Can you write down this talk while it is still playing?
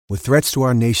With threats to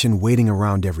our nation waiting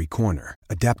around every corner,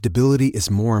 adaptability is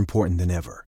more important than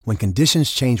ever. When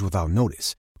conditions change without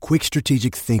notice, quick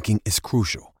strategic thinking is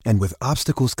crucial. And with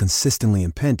obstacles consistently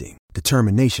impending,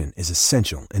 determination is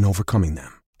essential in overcoming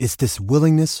them. It's this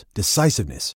willingness,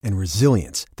 decisiveness, and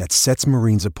resilience that sets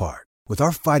Marines apart. With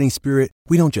our fighting spirit,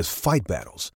 we don't just fight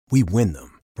battles, we win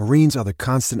them. Marines are the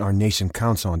constant our nation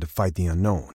counts on to fight the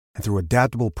unknown. And through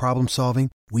adaptable problem solving,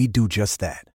 we do just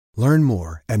that. Learn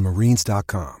more at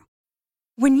marines.com.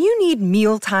 When you need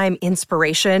mealtime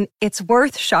inspiration, it's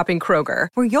worth shopping Kroger,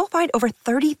 where you'll find over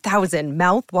 30,000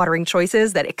 mouth-watering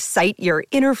choices that excite your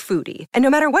inner foodie. And no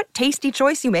matter what tasty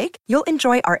choice you make, you'll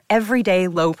enjoy our everyday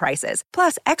low prices,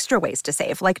 plus extra ways to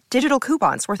save, like digital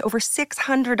coupons worth over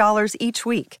 $600 each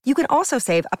week. You can also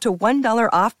save up to $1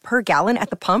 off per gallon at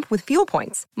the pump with fuel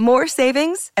points. More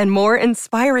savings and more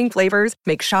inspiring flavors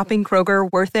make shopping Kroger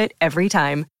worth it every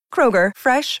time. Kroger,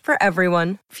 fresh for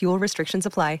everyone. Fuel restrictions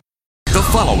apply. The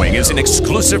following is an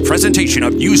exclusive presentation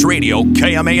of News Radio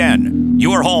KMAN,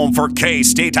 your home for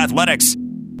K-State athletics.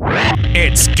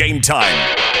 It's game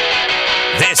time.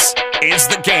 This is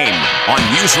The Game on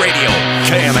News Radio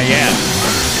KMAN.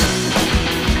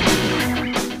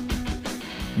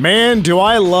 Man, do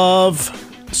I love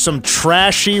some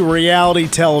trashy reality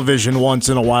television once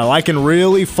in a while. I can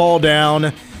really fall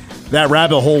down that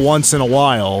rabbit hole once in a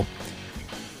while.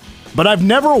 But I've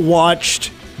never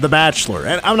watched The Bachelor.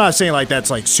 And I'm not saying like that's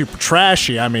like super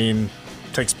trashy. I mean,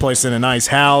 it takes place in a nice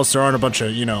house. There aren't a bunch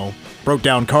of, broke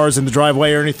down cars in the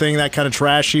driveway or anything that kind of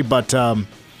trashy. But, I've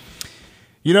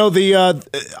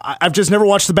just never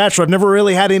watched The Bachelor. I've never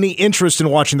really had any interest in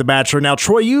watching The Bachelor. Now,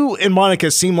 Troy, you and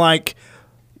Monica seem like,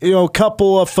 a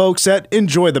couple of folks that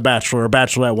enjoy The Bachelor or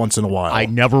Bachelorette once in a while. I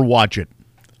never watch it.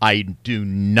 I do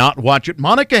not watch it.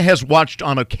 Monica has watched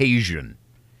on occasion,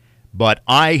 but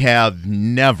I have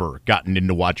never gotten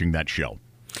into watching that show.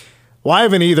 Well, I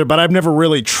haven't either, but I've never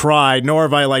really tried, nor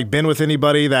have I been with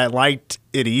anybody that liked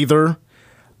it either.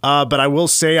 But I will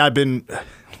say I've been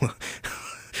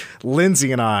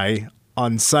Lindsay and I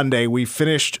on Sunday, we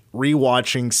finished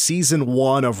rewatching season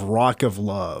 1 of Rock of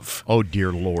Love. Oh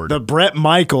dear Lord. The Bret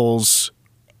Michaels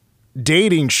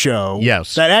dating show.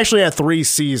 Yes. That actually had 3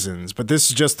 seasons, but this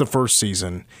is just the first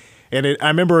season. And I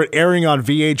remember it airing on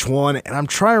VH1, and I'm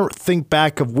trying to think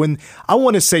back of when, I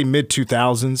want to say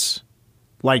mid-2000s,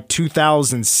 like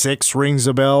 2006 rings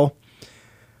a bell.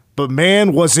 But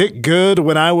man, was it good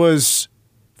when I was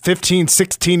 15,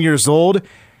 16 years old.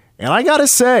 And I got to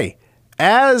say,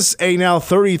 as a now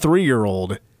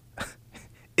 33-year-old,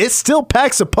 it still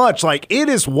packs a punch. It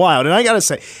is wild. And I got to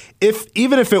say,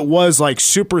 even if it was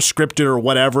super scripted or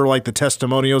whatever, like the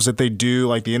testimonials that they do,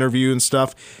 like the interview and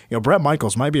stuff, Bret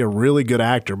Michaels might be a really good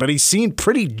actor, but he seemed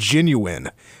pretty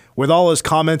genuine with all his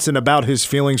comments and about his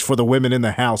feelings for the women in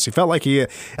the house. He felt like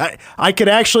I could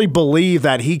actually believe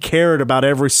that he cared about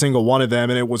every single one of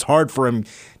them, and it was hard for him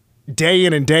day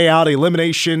in and day out,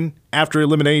 elimination after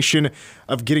elimination,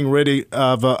 of getting rid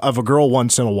of a girl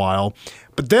once in a while.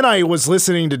 But then I was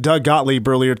listening to Doug Gottlieb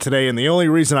earlier today, and the only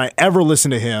reason I ever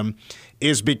listen to him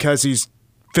is because he's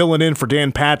filling in for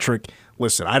Dan Patrick.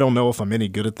 Listen, I don't know if I'm any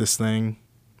good at this thing,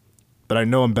 but I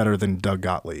know I'm better than Doug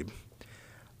Gottlieb.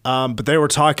 But they were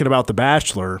talking about The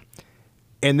Bachelor,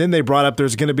 and then they brought up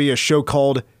there's going to be a show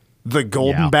called The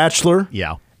Golden Bachelor.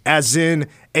 Yeah. As in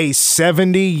a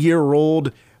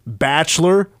 70-year-old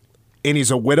bachelor, and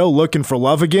he's a widow looking for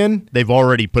love again. They've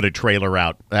already put a trailer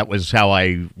out. That was how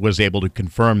I was able to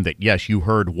confirm that, yes, you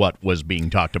heard what was being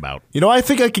talked about. I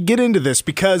think I could get into this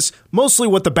because mostly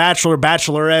what The Bachelor,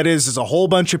 Bachelorette is a whole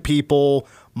bunch of people,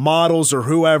 models or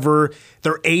whoever,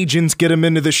 their agents get them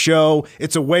into the show.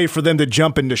 It's a way for them to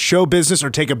jump into show business or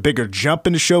take a bigger jump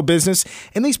into show business.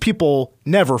 And these people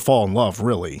never fall in love,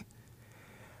 really.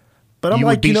 But You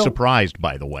would be surprised,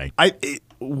 by the way.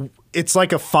 It's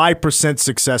like a 5%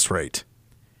 success rate.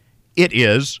 It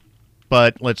is,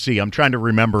 but let's see. I'm trying to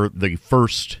remember the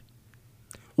first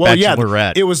Yeah,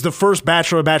 Bachelorette. it was the first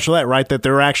Bachelor or Bachelorette, right, that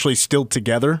they're actually still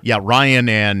together? Yeah, Ryan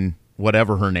and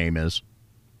whatever her name is.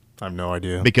 I have no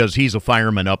idea. Because he's a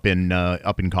fireman up in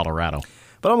Colorado.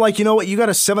 But I'm like, you know what? You got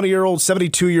a 70-year-old,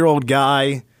 72-year-old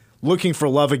guy looking for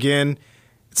love again.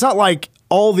 It's not like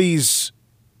all these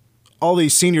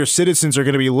senior citizens are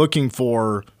going to be looking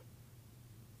for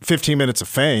 15 minutes of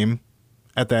fame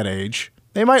at that age.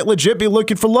 They might legit be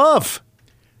looking for love.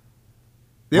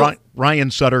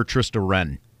 Ryan Sutter, Trista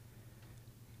Wren.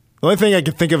 The only thing I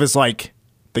can think of is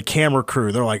the camera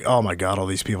crew. They're like, oh my God, all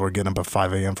these people are getting up at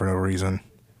 5 a.m. for no reason.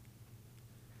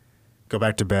 Go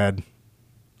back to bed.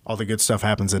 All the good stuff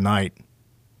happens at night.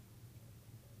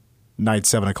 Night,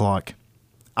 7 o'clock.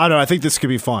 I don't know. I think this could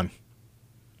be fun.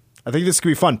 I think this could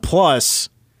be fun. Plus,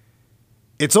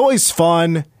 it's always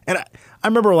fun. And I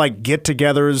remember like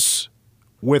get-togethers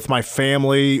with my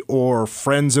family or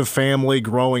friends of family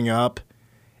growing up.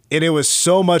 And it was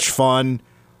so much fun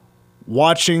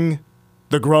watching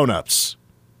the grown-ups,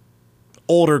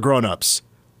 older grown-ups,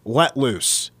 let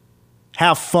loose,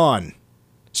 have fun,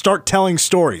 start telling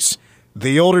stories.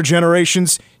 The older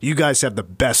generations, you guys have the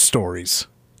best stories.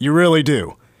 You really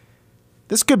do.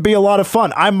 This could be a lot of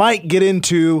fun. I might get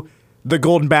into The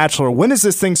Golden Bachelor. When is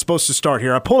this thing supposed to start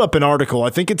here? I pulled up an article. I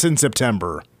think it's in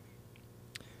September.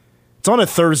 It's on a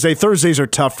Thursday. Thursdays are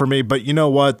tough for me, but you know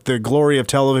what? The glory of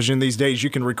television these days, you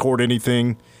can record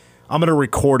anything. I'm going to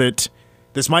record it.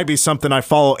 This might be something I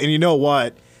follow. And you know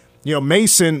what? You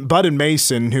know, Bud and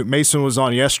Mason, who Mason was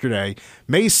on yesterday,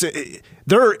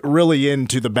 they're really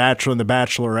into The Bachelor and The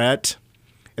Bachelorette.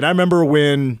 And I remember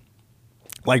when,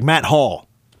 like, Matt Hall,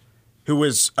 who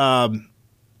was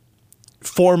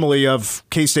formerly of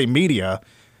K-State Media,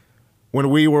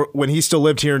 when he still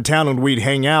lived here in town and we'd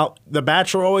hang out, The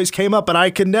Bachelor always came up, and I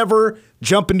could never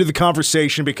jump into the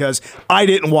conversation because I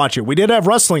didn't watch it. We did have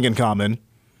wrestling in common,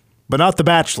 but not The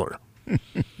Bachelor.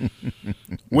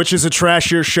 Which is a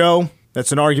trashier show?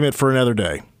 That's an argument for another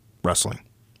day. Wrestling.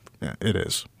 Yeah, it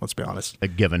is. Let's be honest. A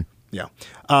given. Yeah.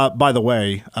 By the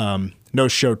way, no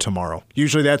show tomorrow.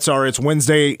 Usually it's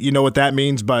Wednesday. You know what that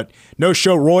means, but no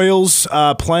show. Royals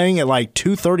playing at like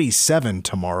 2:37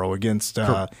 tomorrow against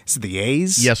is it the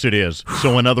A's? Yes, it is.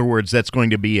 So in other words, that's going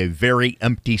to be a very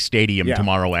empty stadium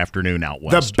tomorrow afternoon out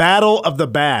west. The battle of the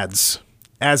bads,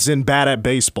 as in bad at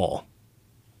baseball.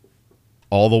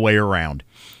 All the way around.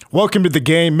 Welcome to the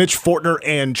game. Mitch Fortner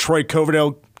and Troy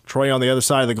Coverdale. Troy on the other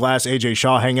side of the glass. AJ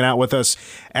Shaw hanging out with us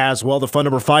as well. The phone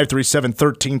number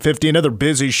 537-1350. Another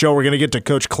busy show. We're going to get to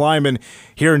Coach Klieman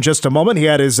here in just a moment. He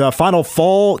had his final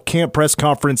fall camp press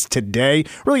conference today.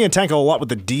 Really going to tackle a lot with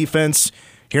the defense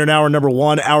here in hour number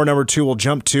one. Hour number two, we'll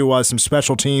jump to some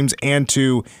special teams and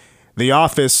to the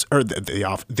offense.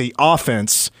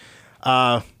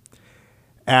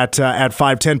 At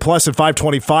 5:10 plus at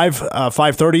 5:25,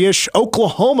 5:30-ish,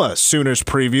 Oklahoma Sooners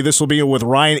preview. This will be with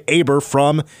Ryan Aber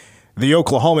from the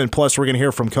Oklahoman. Plus, we're going to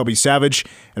hear from Kobe Savage.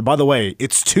 And by the way,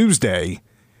 it's Tuesday,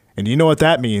 and you know what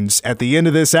that means. At the end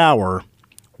of this hour,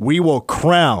 we will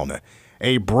crown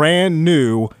a brand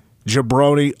new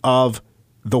Jabroni of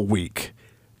the Week.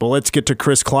 But let's get to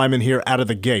Chris Klieman here out of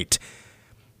the gate.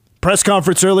 Press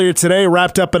conference earlier today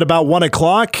wrapped up at about 1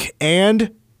 o'clock.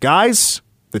 And, guys,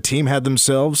 the team had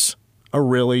themselves a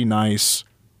really nice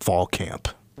fall camp.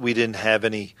 We didn't have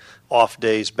any off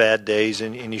days, bad days,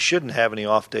 and you shouldn't have any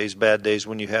off days, bad days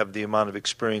when you have the amount of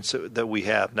experience that we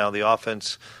have. Now, the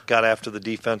offense got after the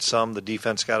defense some, the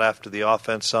defense got after the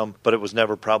offense some, but it was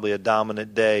never probably a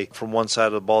dominant day from one side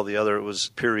of the ball to the other. It was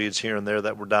periods here and there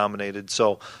that were dominated.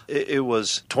 So it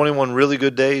was 21 really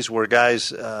good days where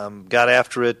guys got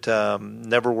after it,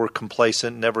 never were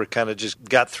complacent, never kind of just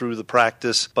got through the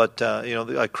practice. But,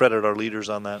 I credit our leaders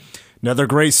on that. Another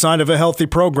great sign of a healthy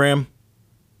program.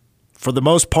 For the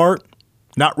most part,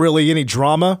 not really any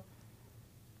drama,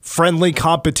 friendly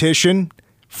competition,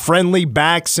 friendly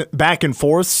back and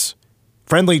forths,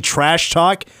 friendly trash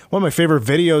talk. One of my favorite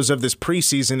videos of this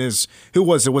preseason is, who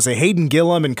was it? Was it Hayden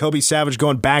Gillum and Kobe Savage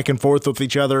going back and forth with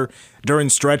each other during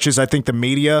stretches? I think the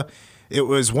media, it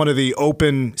was one of the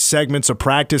open segments of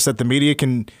practice that the media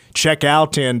can check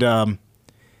out and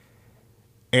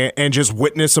just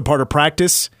witness a part of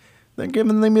practice. They're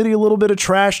giving the media a little bit of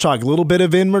trash talk, a little bit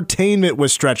of entertainment with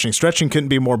stretching. Stretching couldn't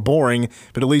be more boring,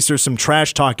 but at least there's some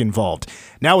trash talk involved.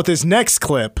 Now with this next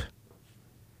clip,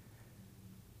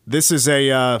 this is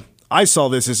I saw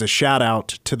this as a shout out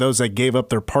to those that gave up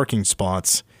their parking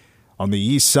spots on the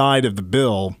east side of the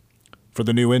bill for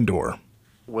the new indoor.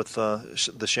 With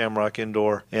the Shamrock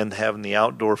Indoor and having the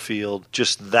outdoor field,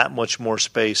 just that much more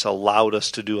space allowed us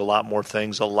to do a lot more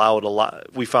things,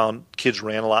 we found kids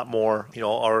ran a lot more.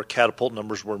 Our catapult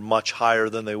numbers were much higher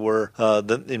than they were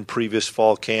than in previous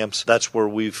fall camps. That's where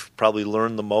we've probably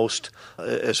learned the most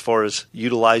as far as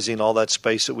utilizing all that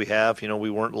space that we have. We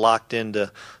weren't locked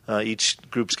into each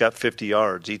group's got 50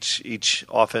 yards. Each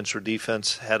offense or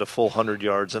defense had a full 100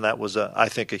 yards, and that was, I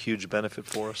think, a huge benefit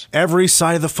for us. Every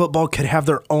side of the football could have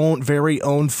their very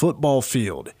own football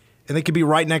field, and they could be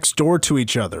right next door to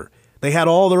each other. They had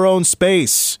all their own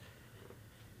space.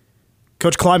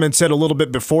 Coach Klieman said a little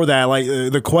bit before that, like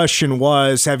the question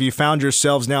was, have you found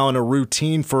yourselves now in a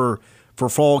routine for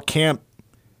fall camp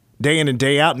day in and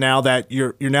day out now that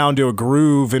you're now into a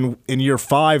groove in year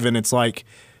 5? And it's like,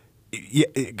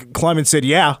 Klieman said,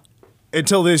 yeah,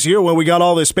 until this year when we got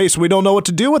all this space, we don't know what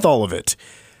to do with all of it.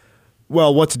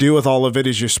 Well, what to do with all of it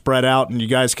is you spread out and you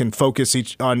guys can focus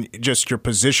each on just your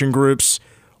position groups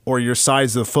or your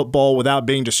sides of the football without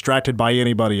being distracted by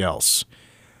anybody else.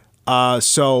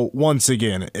 So once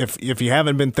again, if you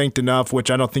haven't been thanked enough,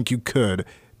 which I don't think you could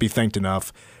be thanked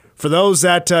enough, for those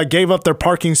that gave up their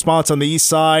parking spots on the east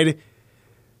side,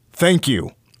 thank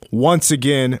you once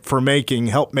again for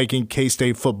help making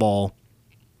K-State football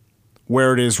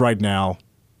where it is right now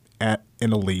at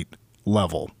an elite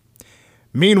level.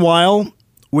 Meanwhile,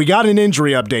 we got an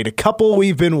injury update. A couple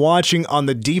we've been watching on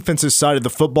the defensive side of the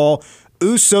football.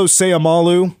 Uso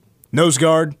Seumalo, nose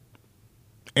guard,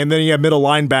 and then you have middle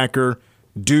linebacker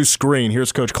Deuce Green.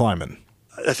 Here's Coach Klieman.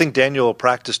 I think Daniel will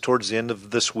practice towards the end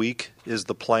of this week is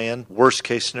the plan. Worst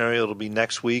case scenario, it'll be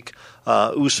next week.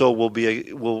 Uso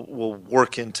will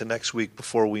work into next week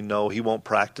before we know. He won't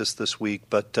practice this week,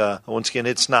 but once again,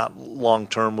 it's not long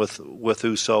term with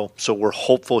Uso, so we're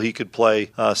hopeful he could play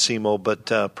SEMO,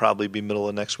 but probably be middle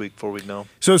of next week before we know.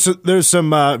 So there's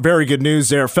some very good news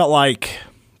there. Felt like,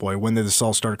 when did this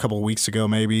all start? A couple of weeks ago,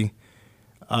 maybe,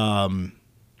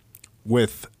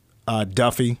 with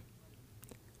Duffy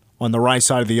on the right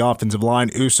side of the offensive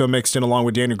line. Uso mixed in along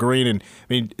with Daniel Green.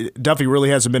 And, Duffy really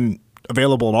hasn't been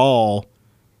available at all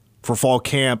for fall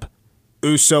camp.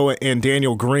 Uso and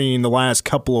Daniel Green the last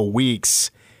couple of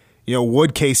weeks.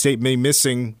 Would K-State be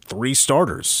missing 3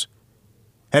 starters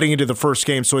heading into the first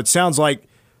game? So it sounds like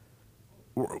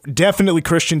definitely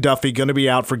Christian Duffy going to be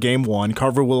out for game 1.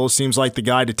 Carver Willows seems like the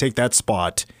guy to take that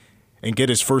spot and get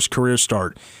his first career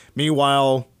start.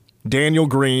 Meanwhile, Daniel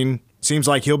Green seems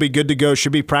like he'll be good to go.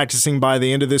 Should be practicing by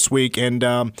the end of this week, and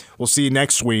we'll see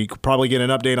next week. Probably get an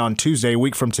update on Tuesday, a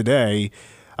week from today,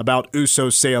 about Uso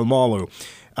Seumalo.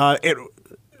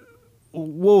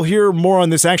 We'll hear more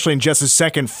on this actually in just a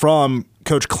second from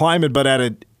Coach Klieman,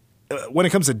 but when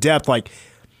it comes to depth,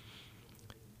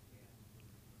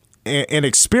 and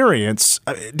experience,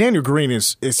 Daniel Green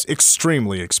is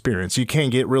extremely experienced. You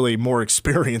can't get really more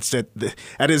experienced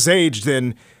at his age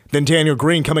than Daniel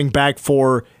Green coming back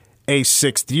for a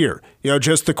 6th year.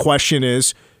 Just the question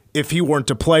is, if he weren't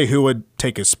to play, who would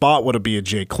take his spot? Would it be a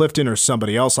Jay Clifton or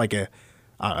somebody else like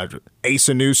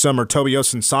Asa Newsome or Tobi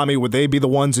Osensami? Would they be the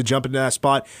ones to jump into that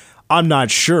spot? I'm not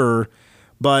sure,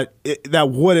 but that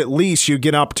would at least you get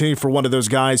an opportunity for one of those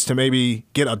guys to maybe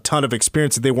get a ton of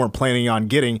experience that they weren't planning on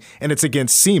getting, and it's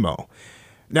against SEMO.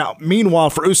 Now, meanwhile,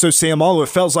 for Uso Seumalo,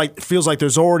 it feels like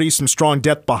there's already some strong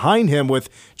depth behind him with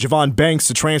Javon Banks,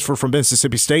 the transfer from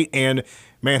Mississippi State, and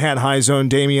Manhattan High's own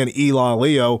Damian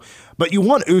Ilalio. But you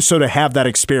want Uso to have that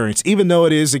experience, even though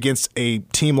it is against a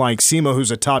team like SEMO,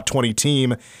 who's a top 20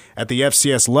 team at the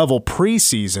FCS level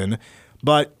preseason.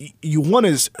 But you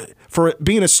want for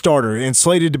being a starter and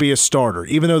slated to be a starter,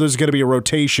 even though there's going to be a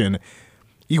rotation,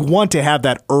 you want to have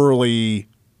that early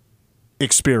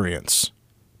experience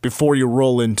before you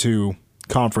roll into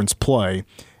conference play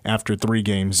after 3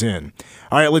 games in.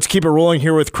 All right, let's keep it rolling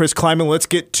here with Chris Klieman. Let's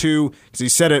get to, because he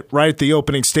said it right at the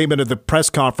opening statement of the press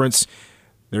conference,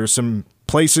 there are some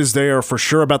places they are for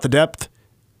sure about the depth,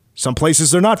 some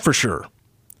places they're not for sure.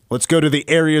 Let's go to the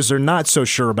areas they're not so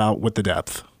sure about with the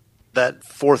depth. That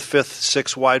 4th, 5th,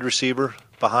 6th wide receiver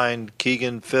behind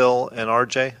Keegan, Phil, and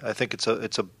RJ, I think it's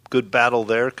a good battle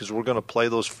there because we're going to play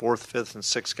those 4th, 5th, and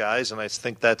 6th guys, and I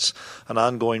think that's an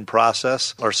ongoing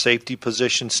process. Our safety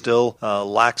position still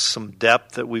lacks some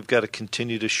depth that we've got to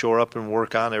continue to shore up and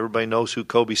work on. Everybody knows who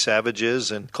Kobe Savage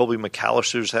is, and Colby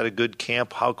McAllister's had a good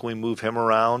camp. How can we move him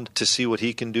around to see what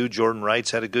he can do? Jordan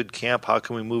Wright's had a good camp. How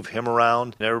can we move him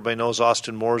around? And everybody knows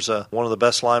Austin Moore's one of the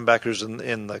best linebackers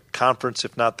in the conference,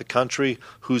 if not the country.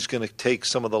 Who's going to take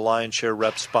some of the lion's share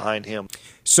reps behind him?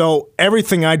 So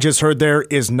everything I just heard there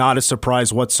is not a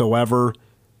surprise whatsoever.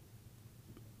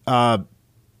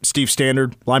 Steve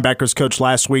Standard, linebackers coach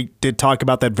last week, did talk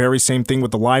about that very same thing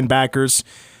with the linebackers.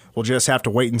 We'll just have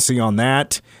to wait and see on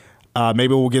that.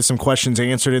 Maybe we'll get some questions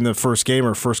answered in the first game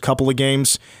or first couple of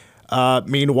games.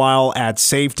 Meanwhile, at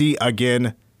safety,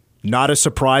 again, not a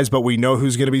surprise, but we know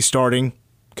who's going to be starting.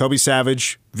 Kobe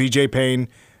Savage, VJ Payne,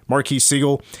 Marquise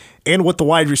Siegel, and with the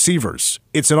wide receivers.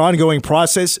 It's an ongoing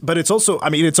process, but it's also,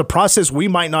 it's a process we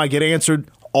might not get answered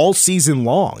all season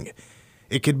long.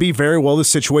 It could be very well the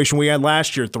situation we had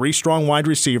last year, 3 strong wide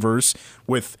receivers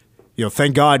with,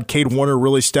 thank God Cade Warner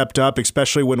really stepped up,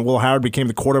 especially when Will Howard became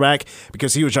the quarterback,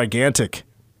 because he was gigantic.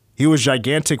 He was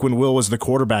gigantic when Will was the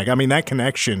quarterback. That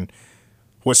connection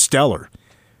was stellar.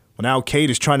 Well, now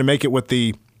Cade is trying to make it with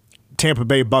the Tampa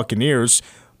Bay Buccaneers,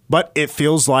 but it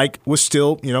feels like with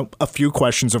still, a few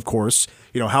questions, of course.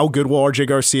 How good will RJ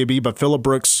Garcia be? But Phillip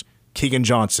Brooks, Keegan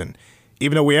Johnson.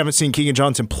 Even though we haven't seen Keegan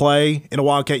Johnson play in a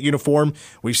Wildcat uniform,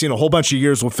 we've seen a whole bunch of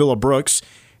years with Phillip Brooks.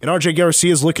 and RJ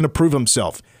Garcia is looking to prove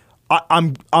himself.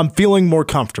 I'm feeling more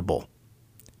comfortable,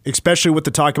 especially with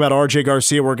the talk about RJ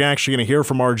Garcia. We're actually going to hear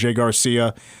from RJ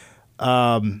Garcia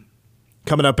coming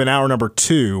up in hour number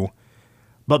 2.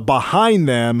 But behind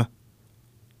them,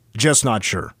 just not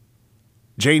sure.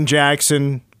 Jaden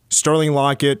Jackson, Sterling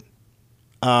Lockett,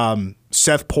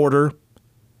 Seth Porter,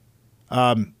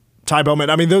 Ty Bowman.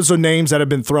 I mean, those are names that have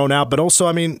been thrown out, but also,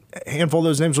 I mean, a handful of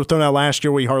those names were thrown out last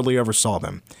year. We hardly ever saw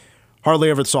them.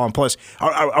 Plus,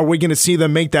 are we going to see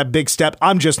them make that big step?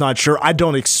 I'm just not sure. I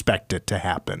don't expect it to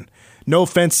happen. No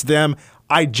offense to them.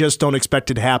 I just don't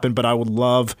expect it to happen, but I would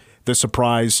love the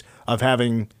surprise of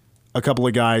having a couple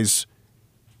of guys,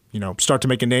 start to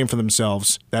make a name for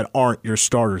themselves that aren't your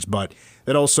starters. But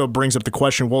that also brings up the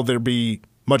question, will there be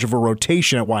much of a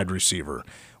rotation at wide receiver?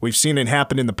 We've seen it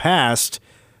happen in the past,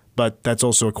 but that's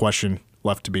also a question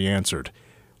left to be answered.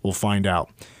 We'll find out.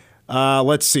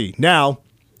 Let's see. Now,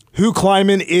 who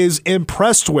Klieman is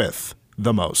impressed with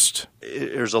the most?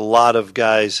 There's a lot of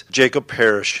guys. Jacob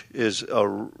Parrish is a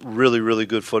really, really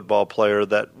good football player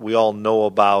that we all know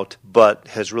about, but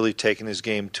has really taken his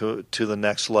game to the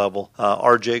next level.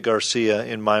 RJ Garcia,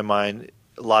 in my mind,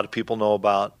 a lot of people know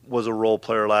about, was a role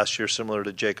player last year, similar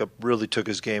to Jacob, really took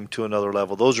his game to another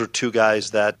level. Those are two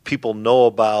guys that people know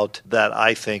about that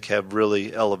I think have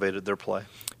really elevated their play.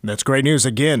 That's great news.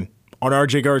 Again, on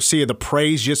RJ Garcia, the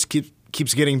praise just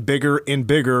keeps getting bigger and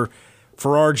bigger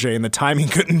for RJ, and the timing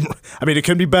it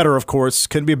couldn't be better, of course.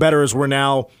 Couldn't be better as we're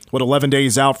now, 11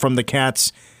 days out from the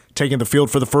Cats taking the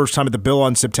field for the first time at the Bill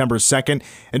on September 2nd.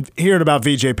 And hearing about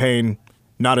VJ Payne,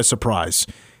 not a surprise.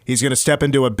 He's going to step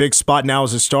into a big spot now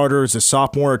as a starter, as a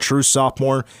sophomore, a true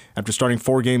sophomore, after starting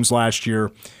 4 games last year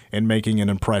and making an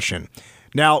impression.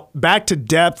 Now, back to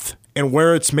depth and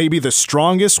where it's maybe the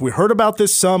strongest. We heard about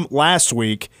this some last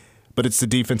week, but it's the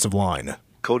defensive line.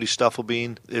 Cody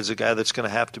Stufflebean is a guy that's going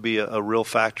to have to be a real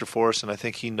factor for us, and I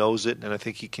think he knows it, and I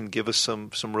think he can give us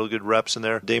some really good reps in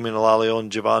there. Damian Alalio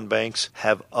and Javon Banks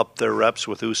have upped their reps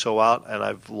with Uso out, and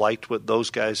I've liked what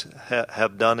those guys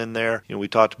have done in there. We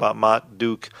talked about Mott,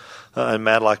 Duke, and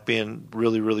Madlock being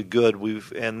really, really good.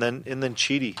 And then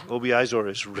Chidi, Obi Izor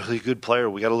is a really good player.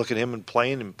 We got to look at him and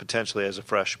playing him potentially as a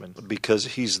freshman because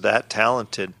he's that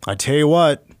talented. I tell you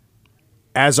what,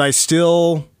 as I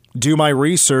still do my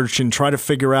research and try to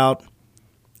figure out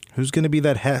who's going to be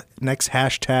that next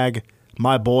hashtag,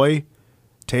 my boy.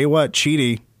 Tell you what,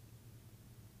 Chidi,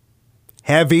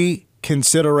 heavy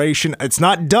consideration. It's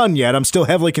not done yet. I'm still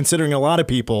heavily considering a lot of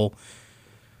people,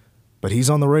 but he's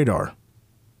on the radar.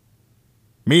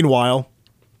 Meanwhile,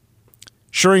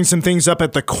 shoring some things up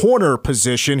at the corner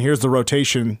position. Here's the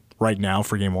rotation right now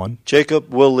for game 1.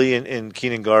 Jacob, Will Lee, and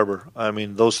Keenan Garber. I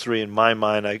mean, those three in my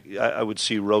mind I would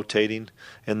see rotating.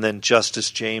 And then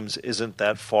Justice James isn't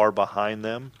that far behind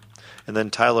them. And then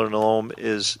Tyler Nalome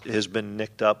has been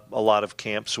nicked up a lot of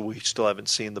camps, so we still haven't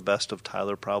seen the best of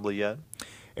Tyler probably yet.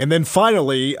 And then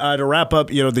finally, to wrap up,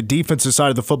 the defensive side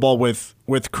of the football with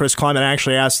Chris Klieman, I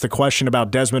actually asked the question about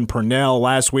Desmond Purnell.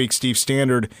 Last week, Steve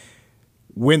Standard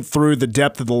went through the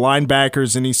depth of the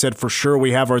linebackers, and he said, for sure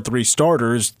we have our 3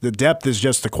 starters. The depth is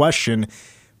just the question.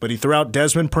 But he threw out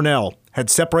Desmond Purnell, had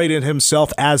separated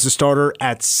himself as a starter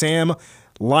at Sam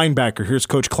linebacker. Here's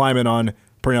Coach Klieman on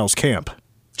Purnell's camp.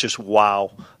 Just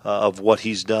wow of what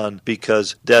he's done,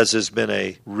 because Dez has been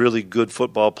a really good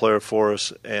football player for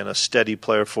us and a steady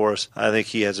player for us. I think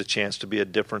he has a chance to be a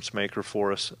difference maker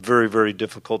for us. Very, very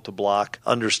difficult to block.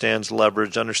 Understands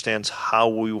leverage, understands how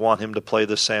we want him to play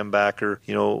the Sam backer.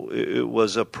 It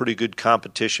was a pretty good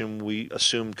competition we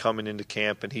assumed coming into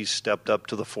camp, and he's stepped up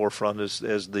to the forefront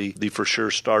as the for sure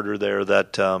starter there.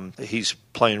 That he's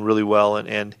playing really well,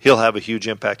 and he'll have a huge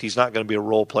impact. He's not going to be a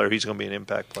role player. He's going to be an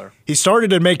impact player. He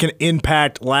started to make an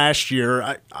impact last year.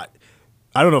 I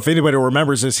don't know if anybody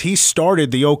remembers this. He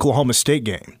started the Oklahoma State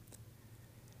game,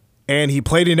 and he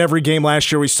played in every game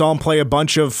last year. We saw him play a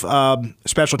bunch of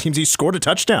special teams. He scored a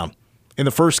touchdown in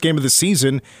the first game of the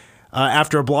season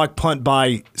after a block punt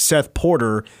by Seth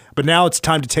Porter. But now it's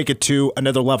time to take it to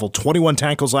another level. 21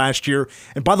 tackles last year.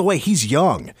 And by the way, he's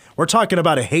young. We're talking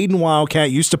about a Hayden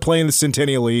Wildcat, used to play in the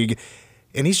Centennial League,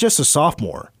 and he's just a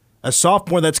sophomore. A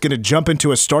sophomore that's going to jump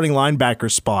into a starting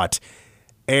linebacker spot.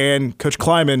 And Coach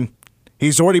Klieman,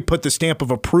 he's already put the stamp of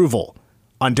approval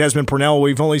on Desmond Purnell.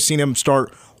 We've only seen him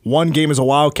start 1 game as a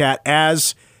Wildcat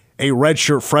as a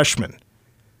redshirt freshman.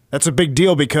 That's a big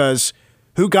deal, because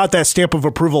who got that stamp of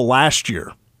approval last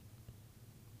year?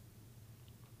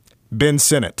 Ben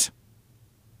Sinnott.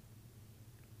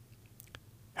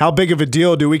 How big of a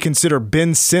deal do we consider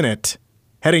Ben Sinnott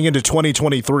heading into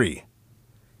 2023?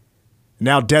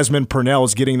 Now Desmond Purnell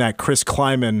is getting that Chris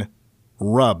Klieman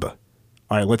rub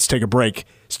All right, let's take a break.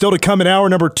 Still to come in hour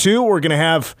number 2, we're going to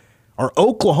have our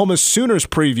Oklahoma Sooners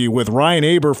preview with Ryan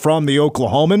Aber from the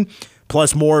Oklahoman,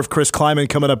 plus more of Chris Klieman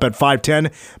coming up at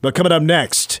 5:10. But coming up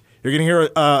next, you're going to hear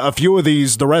a few of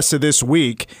these the rest of this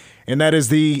week, and that is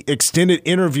the extended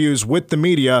interviews with the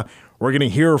media. We're going to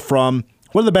hear from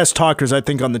one of the best talkers, I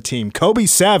think, on the team. Kobe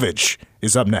Savage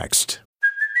is up next.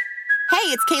 Hey,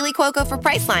 it's Kaylee Cuoco for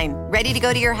Priceline. Ready to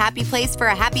go to your happy place for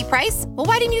a happy price? Well,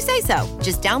 why didn't you say so?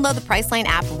 Just download the Priceline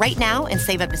app right now and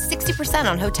save up to 60%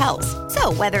 on hotels.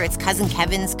 So whether it's Cousin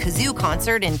Kevin's Kazoo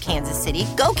Concert in Kansas City,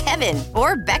 go Kevin,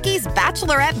 or Becky's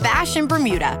Bachelorette Bash in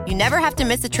Bermuda, you never have to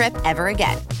miss a trip ever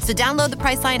again. So download the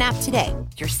Priceline app today.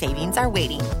 Your savings are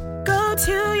waiting. Go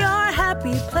to your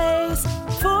happy place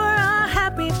for a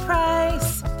happy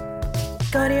price.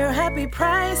 Go to your happy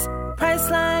price,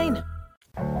 Priceline.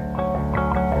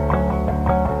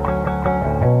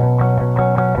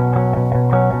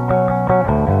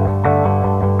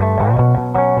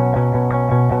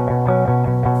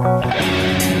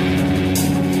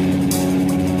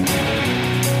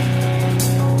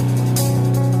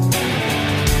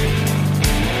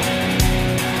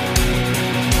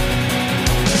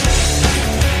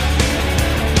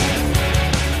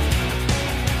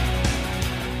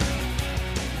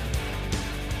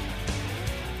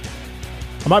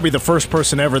 I might be the first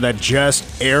person ever that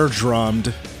just air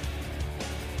drummed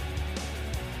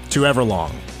to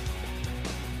Everlong.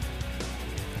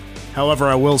 However,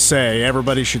 I will say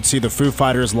everybody should see the Foo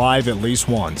Fighters live at least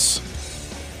once.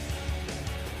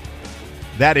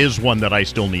 That is one that I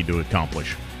still need to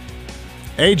accomplish.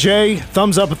 AJ,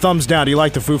 thumbs up or thumbs down? Do you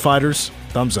like the Foo Fighters?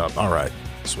 Thumbs up. All right.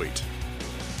 Sweet.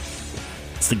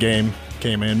 It's the game.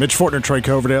 Came in. Mitch Fortner, Troy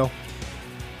Coverdale.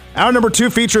 Hour number 2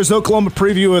 features Oklahoma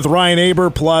preview with Ryan Aber,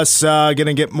 plus going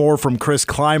to get more from Chris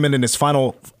Klieman in his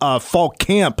final fall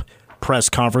camp press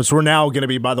conference. We're now going to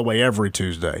be, by the way, every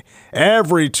Tuesday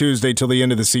till the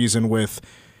end of the season with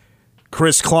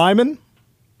Chris Klieman,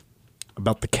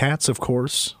 about the Cats, of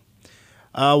course.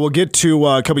 We'll get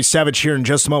to Kobe Savage here in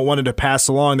just a moment. Wanted to pass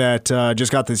along that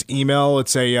just got this email.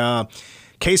 It's a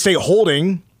K-State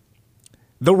holding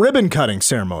the ribbon cutting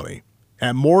ceremony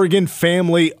at Morgan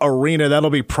Family Arena. That'll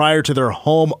be prior to their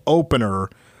home opener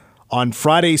on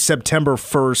Friday, September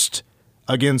 1st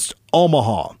against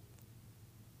Omaha.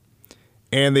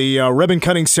 And the ribbon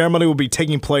cutting ceremony will be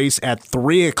taking place at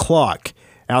 3 o'clock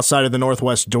outside of the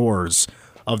northwest doors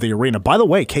of the arena. By the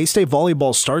way, K-State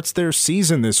volleyball starts their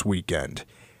season this weekend.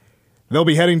 They'll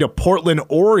be heading to Portland,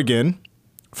 Oregon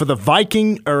for the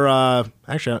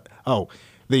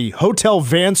the Hotel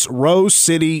Vance Rose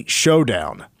City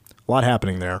Showdown. A lot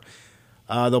happening there.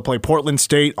 They'll play Portland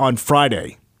State on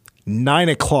Friday, 9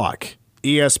 o'clock,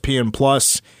 ESPN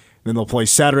Plus. Then they'll play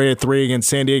Saturday at 3 against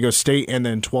San Diego State, and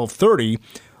then 12:30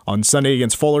 on Sunday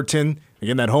against Fullerton.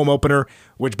 Again, that home opener,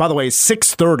 which, by the way, is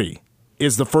 6:30,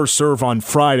 is the first serve on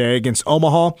Friday against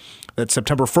Omaha. That's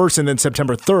September 1st, and then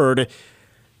September 3rd.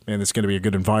 Man, it's going to be a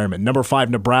good environment. Number 5,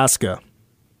 Nebraska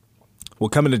will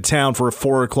come into town for a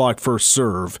 4 o'clock first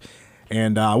serve.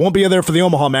 And I won't be there for the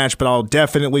Omaha match, but I'll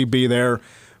definitely be there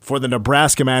for the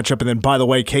Nebraska matchup. And then, by the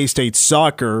way, K-State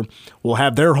Soccer will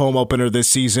have their home opener this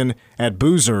season at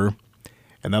Boozer,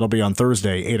 and that'll be on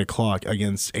Thursday, 8 o'clock,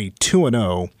 against a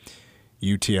 2-0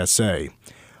 UTSA.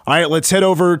 All right, let's head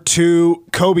over to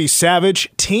Kobe Savage,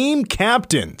 team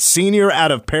captain, senior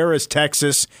out of Paris,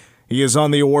 Texas. He is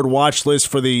on the award watch list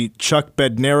for the Chuck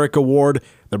Bednarik Award,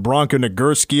 the Bronco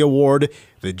Nagurski Award,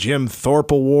 the Jim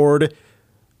Thorpe Award.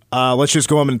 Let's just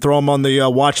go him and throw him on the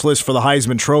watch list for the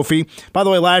Heisman Trophy. By the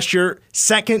way, last year,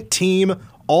 second team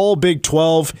All Big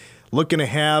 12, looking to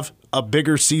have a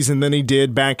bigger season than he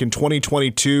did back in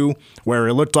 2022, where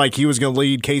it looked like he was going to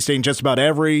lead K-State in just about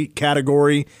every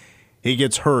category. He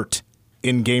gets hurt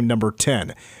in game number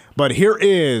 10. But here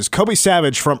is Kobe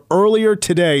Savage from earlier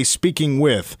today speaking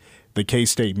with the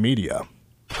K-State media.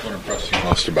 What impressed you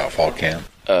most about fall camp?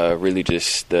 Really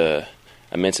just the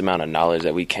immense amount of knowledge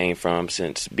that we came from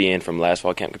since being from last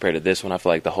fall camp compared to this one. I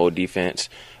feel like the whole defense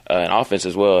and offense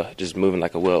as well, just moving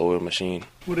like a well-oiled machine.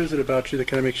 What is it about you that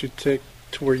kind of makes you tick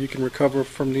to where you can recover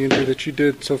from the injury that you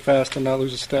did so fast and not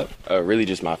lose a step? Really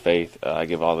just my faith. I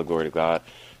give all the glory to God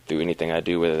through anything I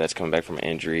do, whether that's coming back from an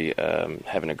injury,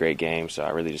 having a great game. So I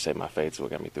really just say my faith is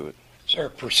what got me through it. Is there a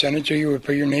percentage of you would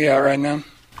put your knee out right now?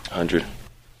 100,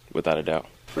 without a doubt.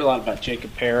 I've heard a lot about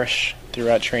Jacob Parrish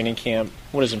throughout training camp.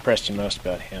 What has impressed you most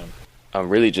about him?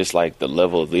 Really just like the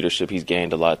level of leadership he's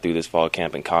gained a lot through this fall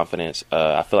camp and confidence.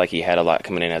 I feel like he had a lot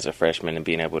coming in as a freshman and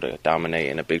being able to dominate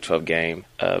in a Big 12 game.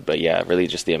 But yeah, really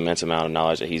just the immense amount of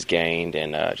knowledge that he's gained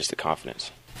and just the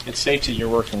confidence. It's safety you're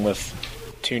working with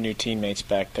 2 new teammates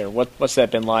back there. What's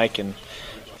that been like, and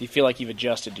do you feel like you've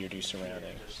adjusted to your new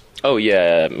surroundings? Oh,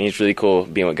 yeah. I mean, it's really cool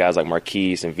being with guys like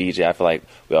Marquise and VJ. I feel like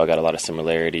we all got a lot of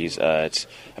similarities.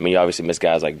 You obviously miss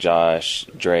guys like Josh,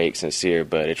 Drake, Sincere,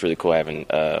 but it's really cool having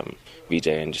VJ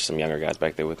and just some younger guys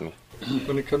back there with me.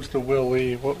 When it comes to Will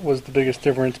Lee, what was the biggest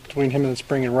difference between him in the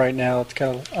spring and right now? It's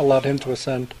kind of allowed him to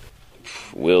ascend.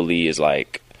 Will Lee is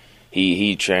like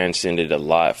he transcended a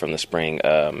lot from the spring.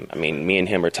 Me and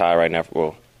him are tied right now.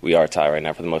 Well, we are tied right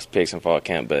now for the most picks in fall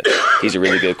camp, but he's a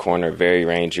really good corner, very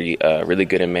rangy, really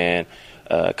good in man.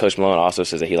 Coach Malone also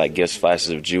says that he gives flashes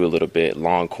of Jew a little bit,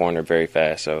 long corner, very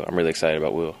fast. So I'm really excited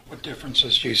about Will. What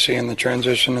differences do you see in the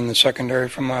transition in the secondary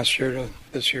from last year to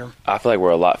this year? I feel like we're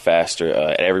a lot faster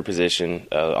at every position,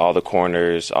 all the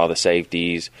corners, all the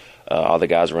safeties, all the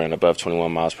guys running above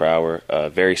 21 miles per hour.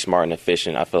 Very smart and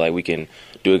efficient. I feel like we can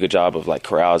do a good job of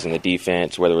corralling the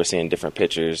defense, whether we're seeing different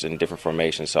pitchers and different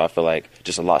formations. So I feel like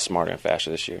just a lot smarter and faster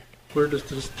this year. Where does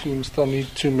this team still need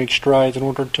to make strides in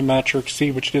order to match or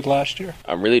exceed what you did last year?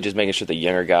 I'm really just making sure the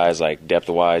younger guys,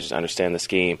 depth-wise, just understand the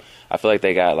scheme. I feel like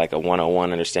they got a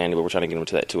 101 understanding, but we're trying to get them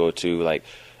to that 202.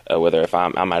 Whether if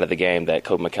I'm out of the game, that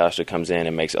Kobe McAllister comes in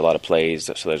and makes a lot of plays,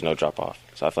 so there's no drop-off.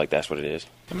 So I feel like that's what it is.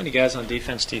 How many guys on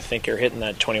defense do you think are hitting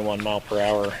that 21 mile per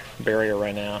hour barrier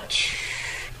right now?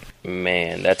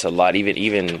 Man, that's a lot.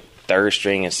 Even third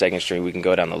string and second string, we can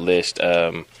go down the list.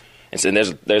 And so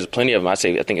there's plenty of them. I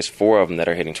think it's 4 of them that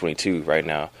are hitting 22 right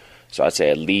now. So I'd say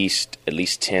at least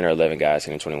 10 or 11 guys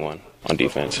hitting 21 on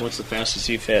defense. What's the fastest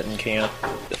you've hit in camp?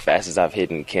 The fastest I've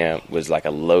hit in camp was a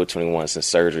low 21 since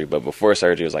surgery, but before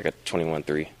surgery it was a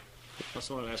 21.3.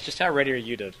 Just how ready are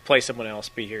you to play someone else,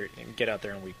 be here, and get out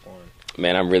there in week 1?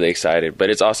 Man, I'm really excited, but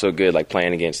it's also good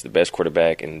playing against the best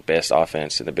quarterback and best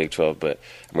offense in the Big 12, but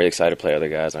I'm really excited to play other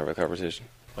guys in our competition.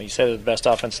 Well, you said they're the best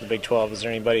offense in the Big 12. Is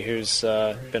there anybody who's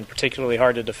been particularly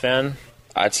hard to defend?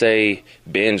 I'd say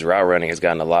Ben's route running has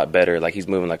gotten a lot better. He's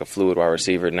moving like a fluid wide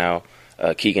receiver now.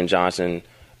 Keegan Johnson,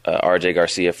 R.J.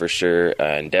 Garcia for sure,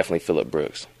 and definitely Phillip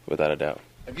Brooks, without a doubt.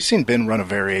 Have you seen Ben run a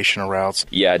variation of routes?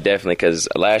 Yeah, definitely, because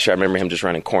last year I remember him just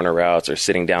running corner routes or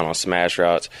sitting down on smash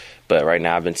routes. But right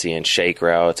now I've been seeing shake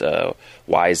routes,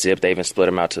 Y-zip. They even split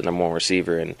him out to the number one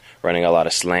receiver and running a lot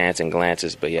of slants and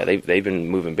glances. But, yeah, they've been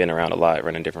moving Ben around a lot,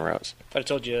 running different routes. If I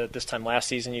told you this time last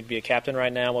season you'd be a captain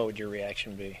right now, what would your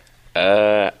reaction be?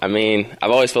 I've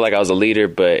always felt like I was a leader,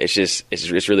 but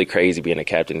it's really crazy being a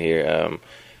captain here.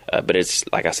 But it's,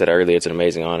 like I said earlier, it's an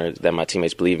amazing honor that my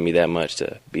teammates believe in me that much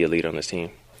to be a leader on this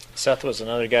team. Seth was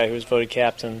another guy who was voted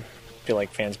captain. I feel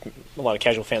like a lot of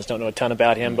casual fans don't know a ton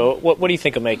about him, but what do you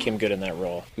think will make him good in that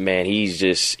role? Man,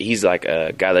 he's like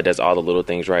a guy that does all the little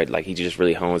things right. He just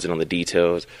really hones in on the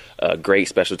details. Great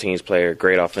special teams player,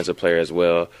 great offensive player as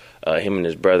well. Him and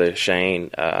his brother,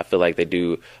 Shane, I feel like they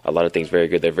do a lot of things very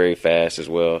good. They're very fast as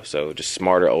well. So just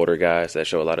smarter, older guys that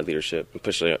show a lot of leadership and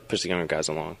push the younger guys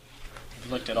along. Have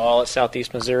you looked at all at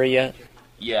Southeast Missouri yet?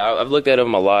 Yeah, I've looked at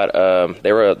them a lot.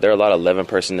 They're a lot of 11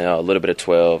 personnel, a little bit of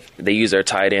 12. They use their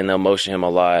tight end. They'll motion him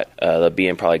a lot. They'll be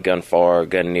in probably gun far,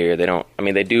 gun near.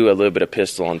 They do a little bit of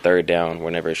pistol on third down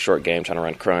whenever it's short game trying to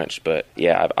run crunch. But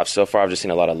yeah, I've so far just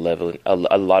seen a lot of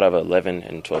 11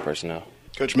 and 12 personnel.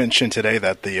 Coach mentioned today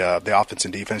that the offense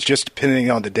and defense, just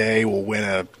depending on the day, will win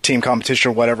a team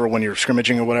competition or whatever when you're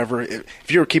scrimmaging or whatever.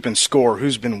 If you were keeping score,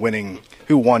 who's been winning?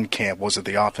 Who won camp? Was it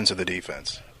the offense or the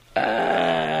defense?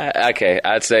 Okay,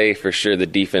 I'd say for sure the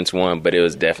defense won, but it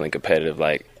was definitely competitive.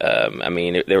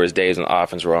 There was days when the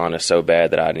offense were on us so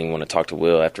bad that I didn't even want to talk to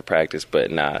Will after practice.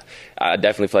 But I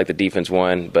definitely feel like the defense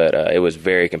won, but it was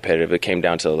very competitive. It came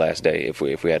down to the last day if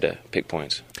we had to pick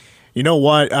points. You know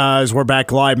what? As we're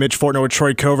back live, Mitch Fortner with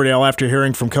Troy Coverdale after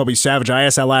hearing from Kobe Savage. I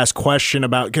asked that last question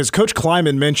because Coach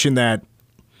Klieman mentioned that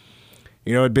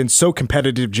it had been so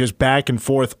competitive just back and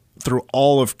forth through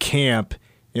all of camp.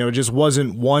 It just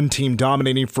wasn't one team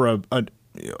dominating for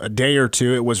a day or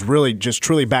two. It was really just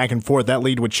truly back and forth. That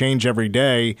lead would change every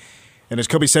day. And as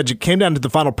Kobe said, it came down to the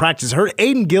final practice. I heard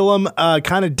Aiden Gillum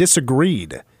kind of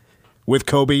disagreed with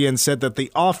Kobe and said that the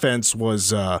offense was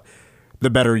the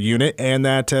better unit and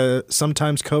that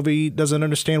sometimes Kobe doesn't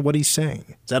understand what he's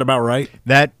saying. Is that about right?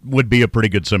 That would be a pretty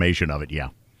good summation of it, yeah.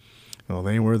 Well,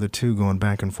 they were the two going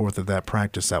back and forth at that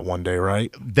practice that one day,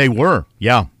 right? They were,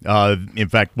 yeah. In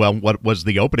fact, what was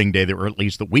the opening day, or at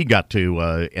least that we got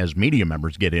to, as media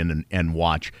members, get in and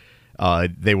watch,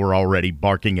 they were already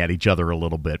barking at each other a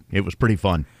little bit. It was pretty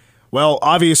fun. Well,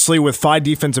 obviously, with 5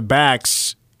 defensive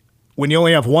backs, when you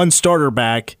only have one starter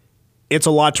back, it's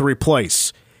a lot to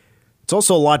replace. It's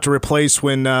also a lot to replace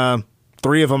when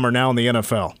 3 of them are now in the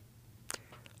NFL.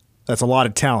 That's a lot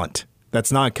of talent.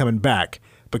 That's not coming back.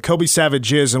 but Kobe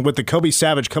Savage is. And with the Kobe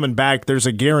Savage coming back, there's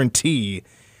a guarantee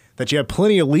that you have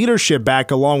plenty of leadership back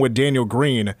along with Daniel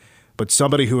Green, but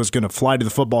somebody who is going to fly to the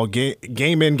football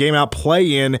game in, game out,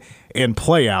 play in, and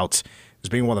play out as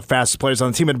being one of the fastest players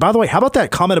on the team. And by the way, how about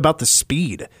that comment about the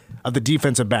speed of the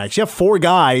defensive backs? You have 4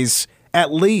 guys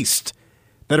at least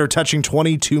that are touching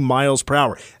 22 miles per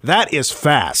hour. That is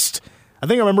fast. I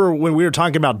think I remember when we were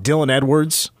talking about Dylan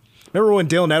Edwards. Remember when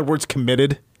Dylan Edwards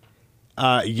committed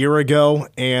a year ago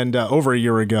and over a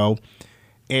year ago?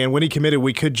 And when he committed,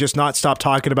 we could just not stop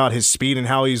talking about his speed and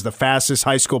how he's the fastest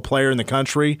high school player in the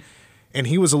country. And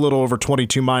he was a little over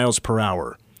 22 miles per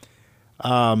hour.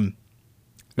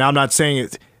 Now, I'm not saying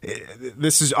it.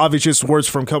 This is obviously just words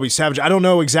from Kobe Savage. I don't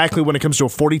know exactly when it comes to a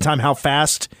 40 time how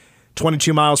fast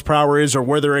 22 miles per hour is, or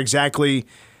where they're exactly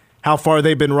how far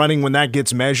they've been running when that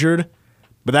gets measured.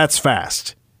 But that's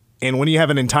fast. And when you have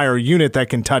an entire unit that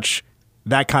can touch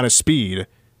that kind of speed,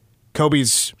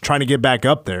 Kobe's trying to get back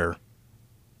up there.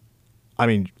 I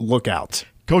mean, look out.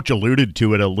 Coach alluded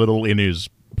to it a little in his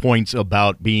points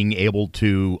about being able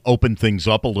to open things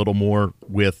up a little more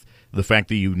with the fact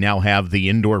that you now have the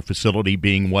indoor facility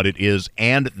being what it is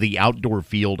and the outdoor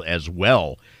field as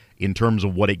well in terms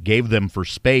of what it gave them for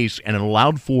space, and it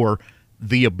allowed for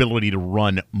the ability to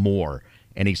run more.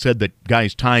 And he said that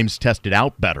guys' times tested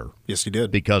out better. Yes, he did.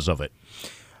 Because of it.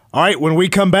 All right, when we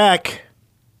come back,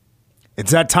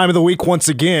 it's that time of the week once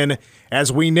again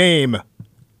as we name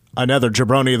another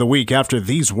Jabroni of the Week after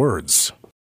these words.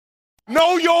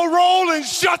 Know your role and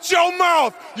shut your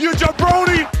mouth, you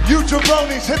jabroni. You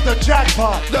jabronis hit the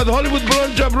jackpot. That Hollywood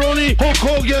blonde jabroni, Hulk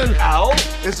Hogan. Al,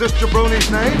 is this jabroni's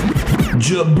name?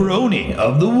 Jabroni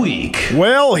of the Week.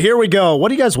 Well, here we go.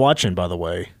 What are you guys watching, by the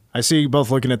way? I see you both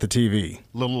looking at the TV.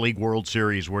 Little League World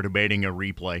Series, we're debating a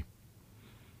replay.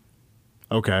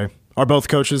 Okay. Are both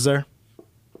coaches there?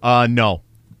 No.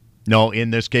 No,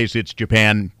 in this case, it's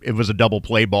Japan. It was a double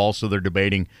play ball, so they're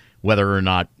debating whether or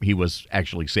not he was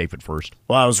actually safe at first.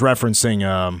 Well, I was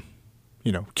referencing,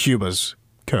 Cuba's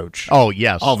coach. Oh,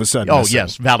 yes. All of a sudden. Oh,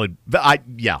 yes. Valid.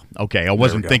 Okay. I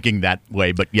wasn't thinking that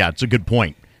way, but yeah, it's a good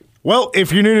point. Well,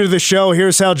 if you're new to the show,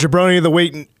 here's how Jabroni of the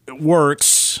Week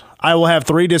works. I will have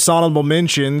 3 dishonorable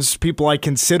mentions, people I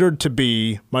considered to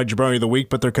be my Jabroni of the Week,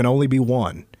 but there can only be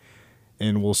one.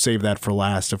 And we'll save that for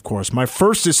last, of course. My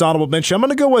first dishonorable mention, I'm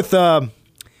going to go with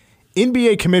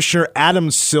NBA Commissioner Adam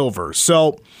Silver.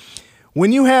 So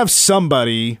when you have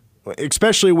somebody,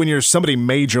 especially when you're somebody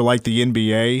major like the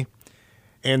NBA,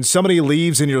 and somebody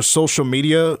leaves in your social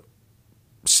media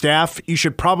staff, you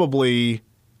should probably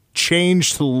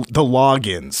change the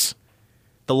logins,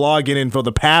 the login info,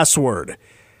 the password.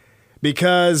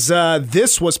 Because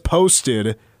this was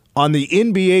posted on the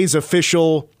NBA's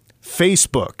official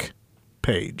Facebook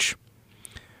page.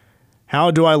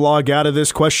 How do I log out of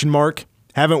this? ?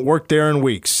 Haven't worked there in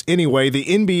weeks. Anyway, the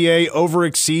NBA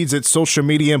overexceeds its social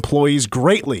media employees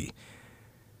greatly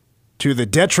to the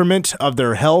detriment of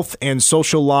their health and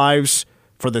social lives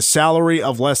for the salary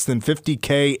of less than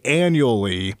 $50K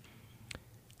annually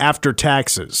after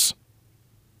taxes.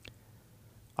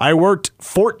 I worked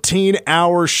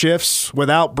 14-hour shifts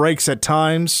without breaks at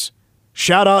times.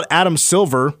 Shout out Adam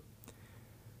Silver.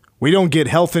 We don't get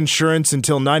health insurance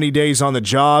until 90 days on the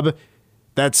job.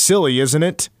 That's silly, isn't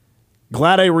it?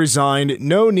 Glad I resigned.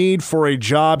 No need for a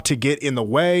job to get in the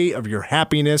way of your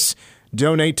happiness.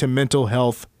 Donate to mental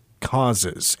health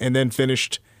causes. And then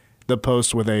finished the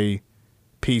post with a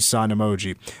peace sign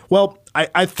emoji. Well,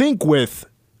 I think with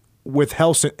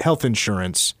health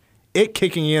insurance, it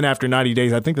kicking in after 90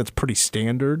 days, I think that's pretty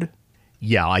standard.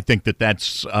 Yeah, I think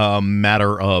that's a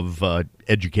matter of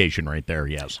education right there,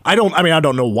 yes. I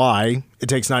don't know why it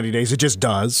takes 90 days. It just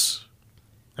does.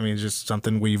 I mean, it's just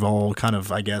something we've all kind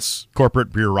of, I guess.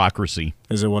 Corporate bureaucracy.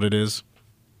 Is it what it is?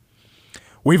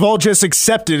 We've all just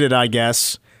accepted it, I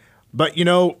guess. But,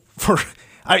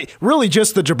 really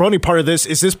just the jabroni part of this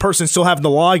is this person still having to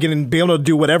log in and be able to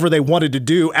do whatever they wanted to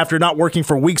do after not working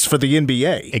for weeks for the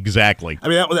NBA. Exactly. I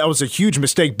mean, that was a huge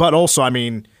mistake. But also, I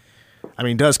mean,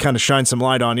 does kind of shine some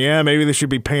light on, maybe they should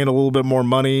be paying a little bit more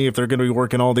money if they're going to be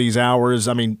working all these hours.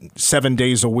 7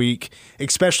 days a week,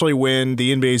 especially when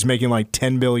the NBA is making like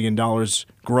 $10 billion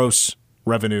gross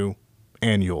revenue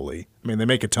annually. They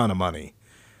make a ton of money.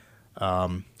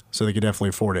 So they could definitely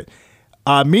afford it.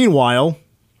 Meanwhile,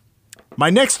 my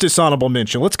next dishonorable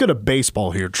mention, let's go to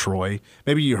baseball here, Troy.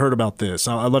 Maybe you heard about this.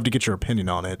 I'd love to get your opinion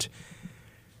on it.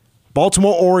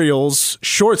 Baltimore Orioles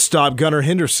shortstop Gunnar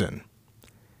Henderson.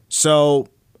 So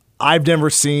I've never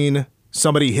seen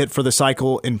somebody hit for the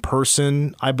cycle in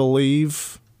person, I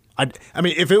believe.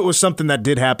 If it was something that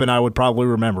did happen, I would probably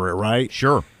remember it, right?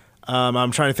 Sure.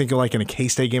 I'm trying to think of like in a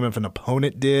K-State game if an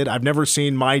opponent did. I've never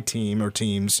seen my team or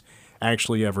teams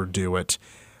actually ever do it.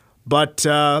 But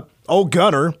old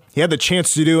Gunner, he had the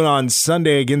chance to do it on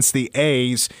Sunday against the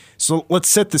A's. So let's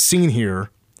set the scene here.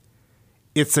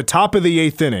 It's the top of the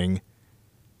 8th inning.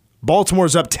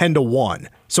 Baltimore's up 10-1.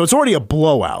 So it's already a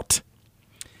blowout.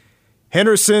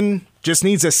 Henderson just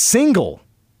needs a single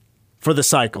for the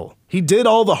cycle. He did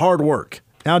all the hard work.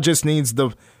 Now just needs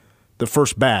the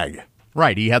first bag.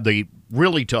 Right. He had the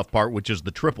really tough part, which is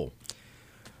the triple.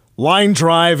 Line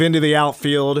drive into the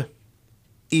outfield.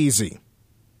 Easy.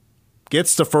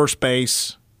 Gets to first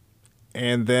base,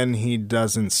 and then he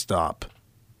doesn't stop.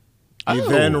 He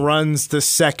then runs to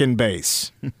second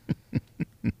base.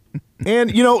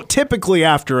 And, typically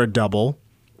after a double,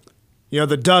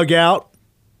 the dugout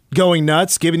going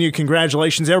nuts, giving you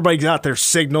congratulations. Everybody got their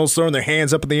signals, throwing their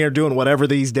hands up in the air, doing whatever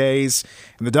these days,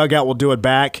 and the dugout will do it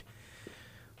back.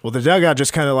 Well, the dugout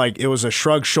just kind of like, it was a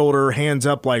shrug shoulder, hands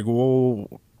up like,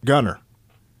 whoa, Gunner.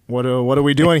 What are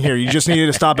we doing here? You just needed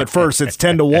to stop at first. It's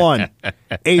 10-1.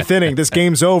 8th inning. This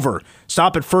game's over.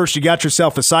 Stop at first. You got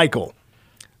yourself a cycle.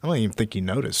 I don't even think he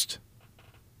noticed.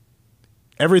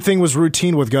 Everything was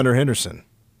routine with Gunnar Henderson.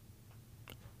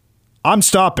 I'm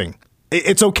stopping.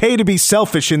 It's okay to be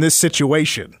selfish in this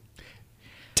situation.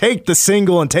 Take the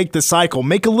single and take the cycle.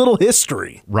 Make a little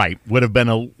history. Right. Would have been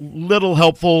a little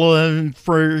helpful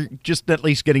for just at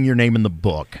least getting your name in the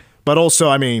book. But also,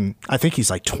 I think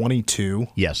he's like 22.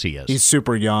 Yes, he is. He's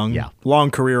super young. Yeah. Long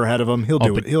career ahead of him. He'll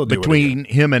do it. He'll do it. Between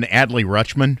him and Adley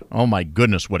Rutschman, oh my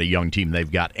goodness, what a young team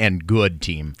they've got, and good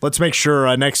team. Let's make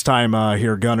sure next time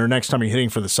here, Gunner, next time you're hitting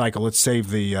for the cycle, let's save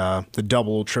the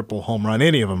double, triple, home run,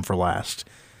 any of them for last.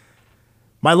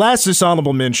 My last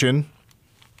dishonorable mention,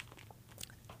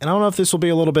 and I don't know if this will be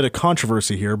a little bit of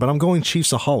controversy here, but I'm going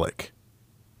Chiefsaholic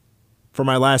for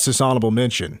my last dishonorable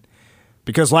mention.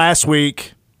 Because last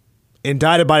week,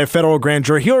 indicted by a federal grand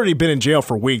jury. He already been in jail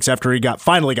for weeks after he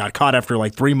finally got caught after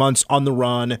like 3 months on the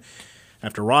run,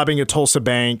 after robbing a Tulsa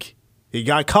bank. He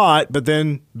got caught, but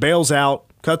then bails out,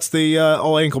 cuts the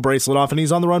old ankle bracelet off, and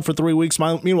he's on the run for 3 weeks.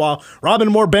 Meanwhile,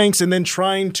 robbing more banks and then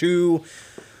trying to,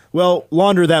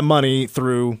 launder that money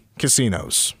through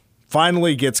casinos.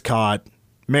 Finally gets caught.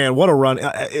 Man, what a run.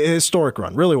 A historic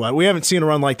run. Really what? We haven't seen a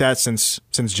run like that since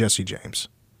Jesse James.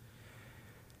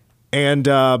 And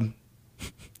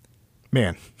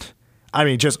man,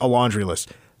 just a laundry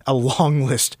list. A long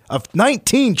list of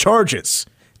 19 charges.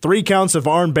 3 counts of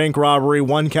armed bank robbery,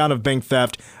 1 count of bank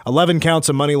theft, 11 counts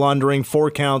of money laundering,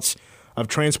 4 counts of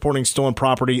transporting stolen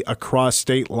property across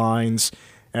state lines.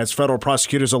 As federal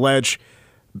prosecutors allege,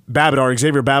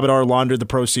 Xavier Babidar laundered the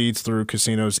proceeds through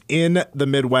casinos in the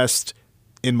Midwest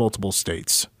in multiple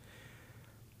states.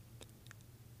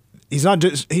 He's not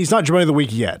Jabroni of the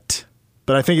Week yet,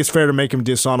 but I think it's fair to make him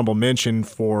dishonorable mention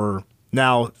for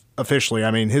now officially.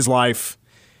 His life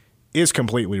is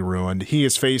completely ruined. He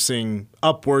is facing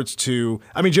upwards to,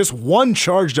 just one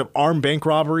charge of armed bank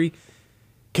robbery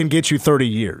can get you 30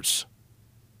 years.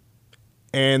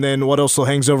 And then what also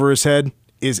hangs over his head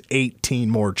is 18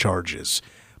 more charges.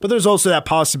 But there's also that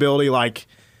possibility like,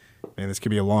 man, this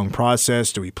could be a long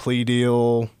process. Do we plea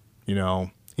deal?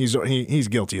 He's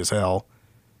guilty as hell.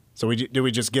 So do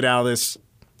we just get out of this,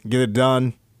 get it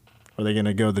done? Or are they going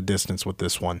to go the distance with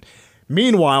this one?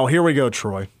 Meanwhile, here we go,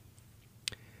 Troy.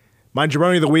 My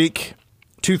Jabroni of the Week.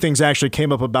 2 things actually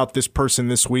came up about this person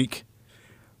this week.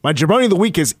 My Jabroni of the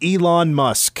Week is Elon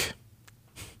Musk.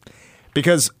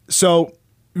 Because, you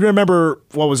remember,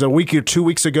 what was it, a week or 2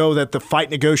 weeks ago that the fight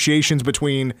negotiations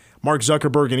between Mark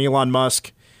Zuckerberg and Elon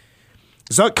Musk?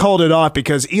 Zuck called it off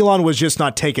because Elon was just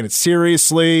not taking it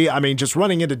seriously. Just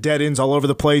running into dead ends all over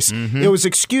the place. Mm-hmm. It was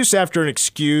excuse after an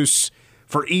excuse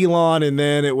for Elon, and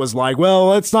then it was like, well,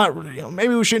 let's not,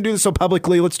 maybe we shouldn't do this so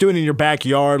publicly. Let's do it in your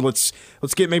backyard. Let's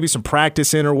get maybe some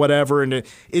practice in or whatever. And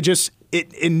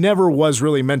it never was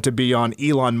really meant to be on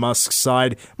Elon Musk's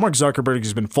side. Mark Zuckerberg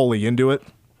has been fully into it.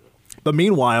 But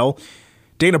meanwhile,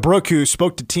 Dana Brooke, who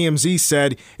spoke to TMZ,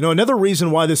 said, another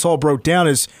reason why this all broke down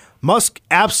is Musk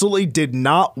absolutely did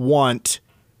not want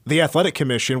the Athletic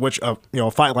Commission, which, a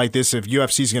fight like this, if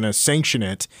UFC is going to sanction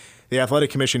it, the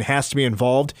Athletic Commission has to be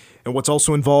involved. And what's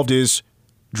also involved is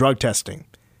drug testing.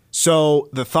 So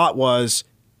the thought was,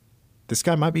 this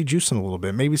guy might be juicing a little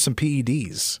bit, maybe some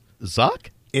PEDs. Zuck?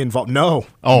 Involved? No.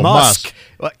 Oh, Musk.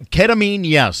 Ketamine,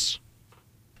 yes.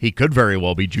 He could very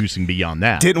well be juicing beyond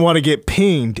that. Didn't want to get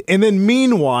pinged. And then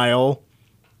meanwhile,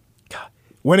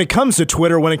 when it comes to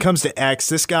Twitter, when it comes to X,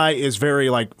 this guy is very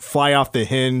fly off the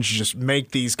hinge, just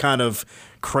make these kind of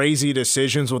crazy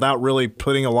decisions without really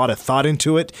putting a lot of thought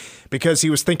into it, because he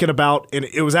was thinking about, and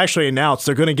it was actually announced,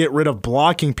 they're going to get rid of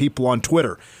blocking people on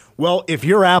Twitter. Well, if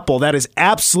you're Apple, that is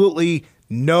absolutely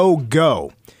no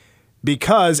go,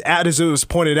 because as it was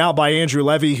pointed out by Andy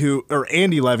Levy,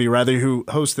 who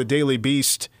hosts the Daily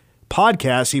Beast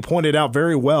podcast, he pointed out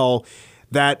very well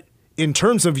that in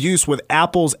terms of use with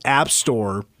Apple's App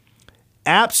Store,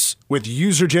 apps with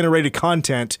user-generated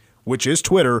content, which is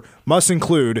Twitter, must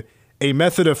include a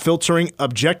method of filtering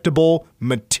objectable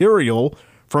material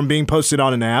from being posted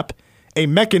on an app, a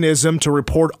mechanism to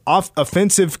report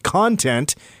offensive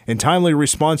content in timely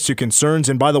response to concerns,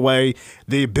 and by the way,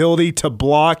 the ability to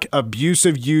block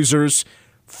abusive users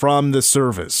from the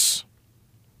service.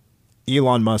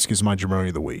 Elon Musk is my jabroni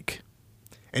of the week.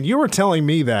 And you were telling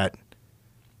me that,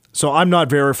 so I'm not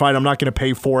verified, I'm not going to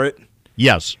pay for it.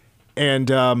 Yes. And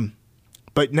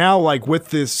but now, like with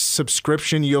this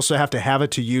subscription, you also have to have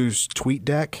it to use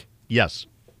TweetDeck? Yes.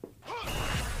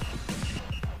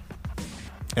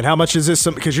 And how much is this?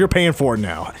 Because you're paying for it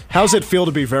now. How does it feel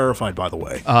to be verified, by the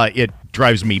way? It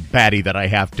drives me batty that I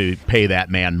have to pay that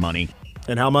man money.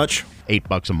 And how much?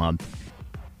 $8 a month.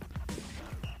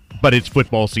 But it's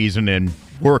football season and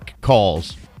work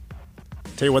calls.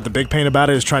 Tell you what, the big pain about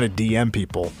it is trying to DM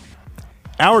people.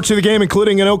 Hour to the game,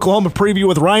 including an Oklahoma preview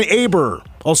with Ryan Aber.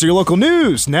 Also your local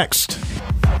news next.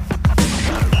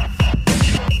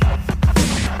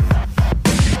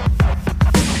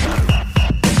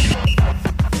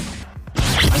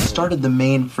 I started the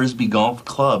Maine Frisbee Golf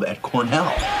Club at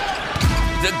Cornell.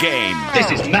 The Game.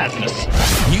 This is madness.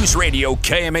 News Radio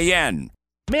KMAN.